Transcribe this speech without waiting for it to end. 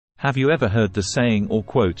Have you ever heard the saying or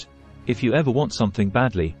quote, "If you ever want something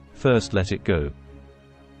badly, first let it go"?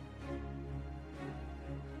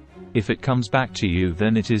 If it comes back to you,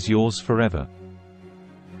 then it is yours forever.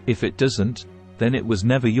 If it doesn't, then it was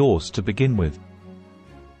never yours to begin with.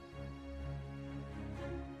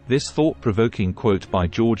 This thought-provoking quote by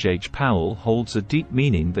George H. Powell holds a deep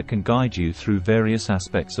meaning that can guide you through various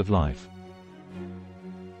aspects of life.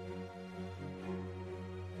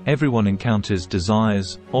 Everyone encounters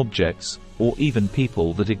desires, objects, or even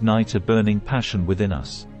people that ignite a burning passion within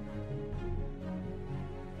us.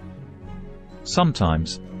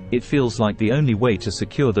 Sometimes, it feels like the only way to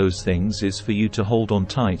secure those things is for you to hold on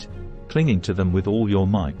tight, clinging to them with all your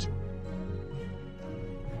might.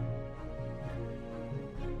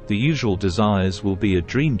 The usual desires will be a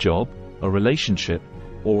dream job, a relationship,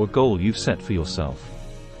 or a goal you've set for yourself.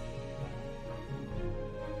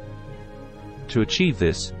 To achieve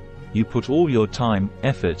this, you put all your time,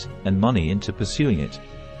 effort, and money into pursuing it,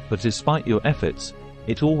 but despite your efforts,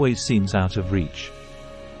 it always seems out of reach.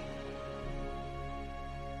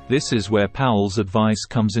 This is where Powell's advice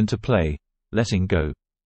comes into play: letting go.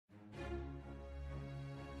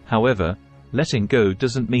 However, letting go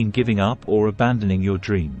doesn't mean giving up or abandoning your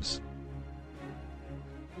dreams.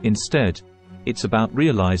 Instead, it's about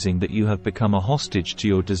realizing that you have become a hostage to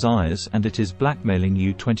your desires and it is blackmailing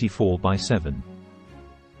you 24/7.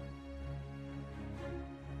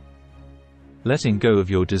 Letting go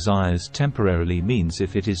of your desires temporarily means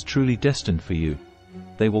if it is truly destined for you,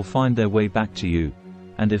 they will find their way back to you,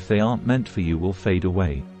 and if they aren't meant for you, will fade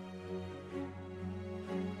away.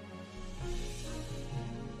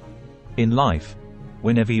 In life,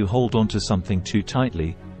 whenever you hold on to something too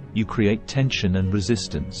tightly, you create tension and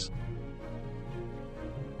resistance.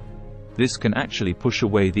 This can actually push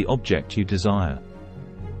away the object you desire.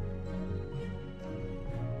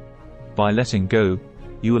 By letting go,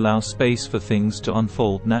 you allow space for things to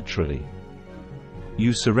unfold naturally.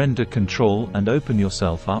 You surrender control and open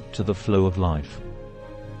yourself up to the flow of life.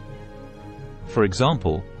 For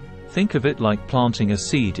example, think of it like planting a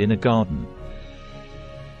seed in a garden.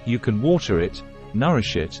 You can water it,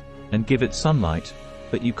 nourish it, and give it sunlight,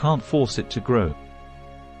 but you can't force it to grow.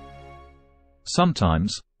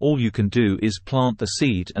 Sometimes, all you can do is plant the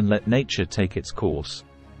seed and let nature take its course.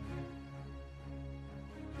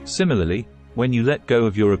 Similarly, when you let go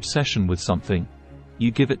of your obsession with something,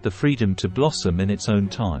 you give it the freedom to blossom in its own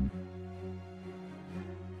time.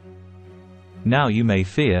 Now you may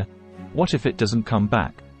fear, what if it doesn't come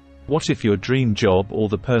back? What if your dream job or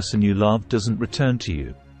the person you love doesn't return to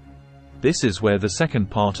you? This is where the second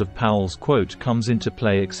part of Powell's quote comes into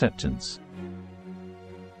play: acceptance.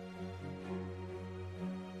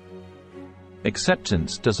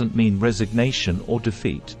 Acceptance doesn't mean resignation or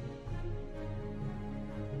defeat.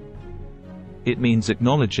 It means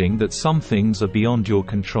acknowledging that some things are beyond your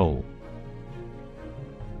control.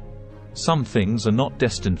 Some things are not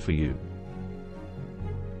destined for you.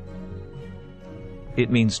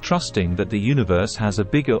 It means trusting that the universe has a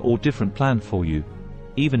bigger or different plan for you,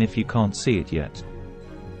 even if you can't see it yet.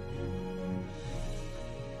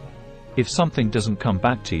 If something doesn't come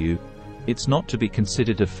back to you, it's not to be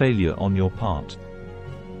considered a failure on your part.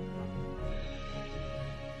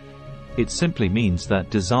 It simply means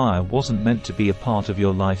that desire wasn't meant to be a part of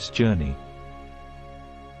your life's journey.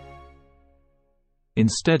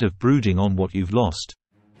 Instead of brooding on what you've lost,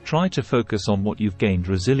 try to focus on what you've gained: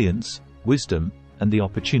 resilience, wisdom, and the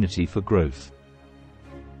opportunity for growth.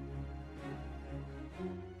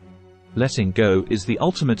 Letting go is the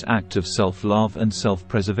ultimate act of self-love and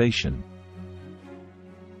self-preservation.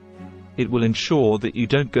 It will ensure that you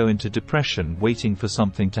don't go into depression waiting for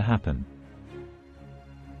something to happen.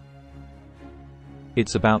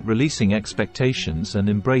 It's about releasing expectations and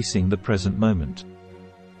embracing the present moment.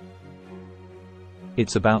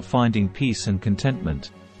 It's about finding peace and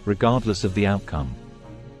contentment, regardless of the outcome.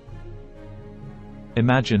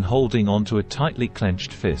 Imagine holding onto a tightly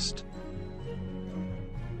clenched fist.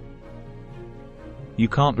 You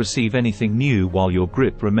can't receive anything new while your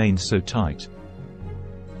grip remains so tight.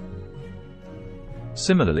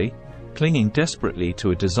 Similarly, clinging desperately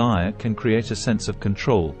to a desire can create a sense of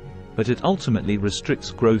control, but it ultimately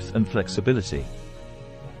restricts growth and flexibility.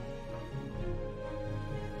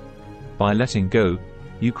 By letting go,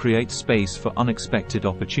 you create space for unexpected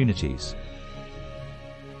opportunities.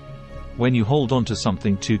 When you hold on to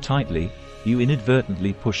something too tightly, you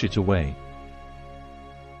inadvertently push it away.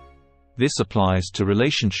 This applies to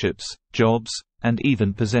relationships, jobs, and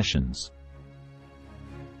even possessions.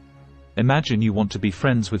 Imagine you want to be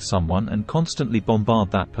friends with someone and constantly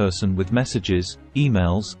bombard that person with messages,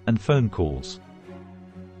 emails, and phone calls.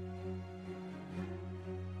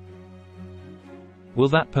 Will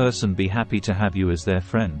that person be happy to have you as their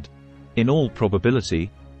friend? In all probability,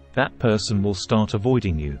 that person will start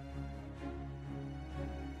avoiding you.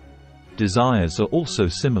 Desires are also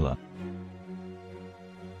similar.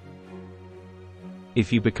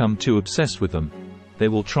 If you become too obsessed with them, they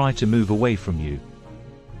will try to move away from you.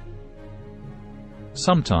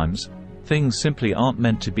 Sometimes, things simply aren't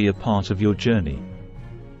meant to be a part of your journey.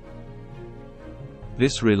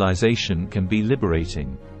 This realization can be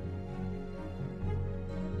liberating.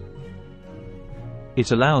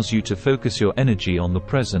 It allows you to focus your energy on the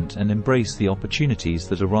present and embrace the opportunities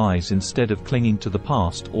that arise instead of clinging to the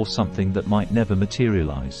past or something that might never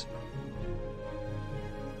materialize.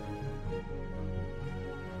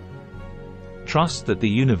 Trust that the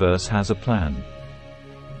universe has a plan.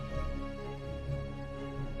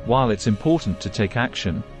 While it's important to take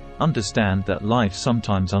action, understand that life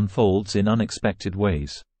sometimes unfolds in unexpected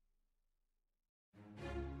ways.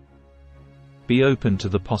 Be open to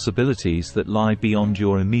the possibilities that lie beyond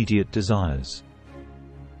your immediate desires.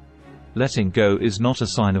 Letting go is not a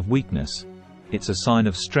sign of weakness, it's a sign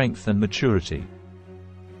of strength and maturity.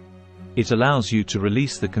 It allows you to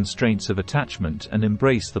release the constraints of attachment and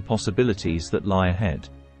embrace the possibilities that lie ahead.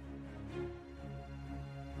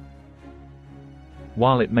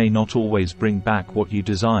 While it may not always bring back what you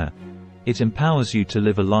desire, it empowers you to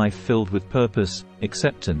live a life filled with purpose,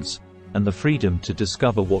 acceptance, and the freedom to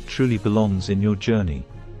discover what truly belongs in your journey.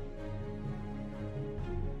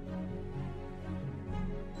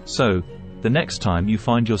 So, the next time you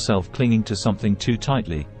find yourself clinging to something too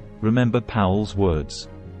tightly, remember Powell's words.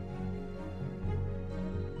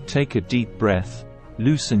 Take a deep breath,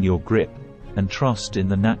 loosen your grip, and trust in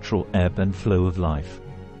the natural ebb and flow of life.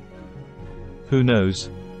 Who knows,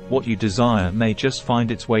 what you desire may just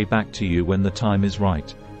find its way back to you when the time is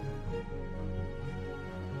right.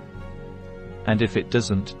 And if it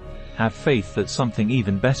doesn't, have faith that something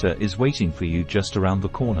even better is waiting for you just around the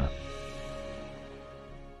corner.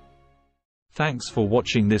 Thanks for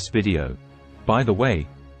watching this video. By the way,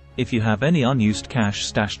 if you have any unused cash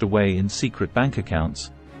stashed away in secret bank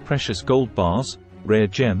accounts, precious gold bars, rare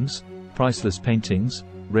gems, priceless paintings,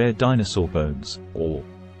 rare dinosaur bones, or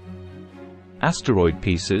asteroid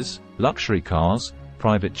pieces, luxury cars,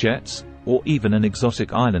 private jets, or even an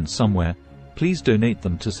exotic island somewhere, please donate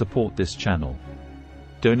them to support this channel.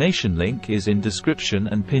 Donation link is in description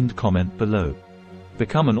and pinned comment below.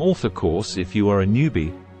 Become an author course. If you are a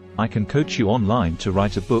newbie, I can coach you online to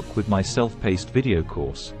write a book with my self-paced video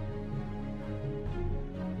course.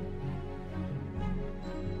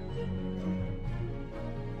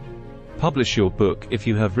 Publish your book. If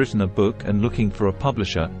you have written a book and looking for a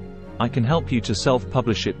publisher, I can help you to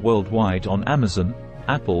self-publish it worldwide on Amazon,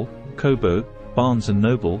 Apple, Kobo, Barnes &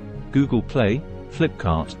 Noble, Google Play,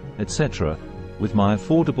 Flipkart, etc., with my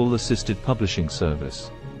affordable assisted publishing service.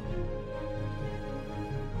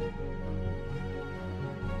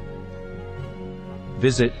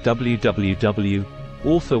 Visit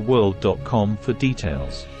www.authorworld.com for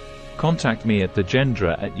details. Contact me at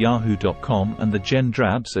thegendra@yahoo.com and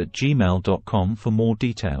thegendrabs@gmail.com for more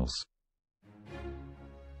details.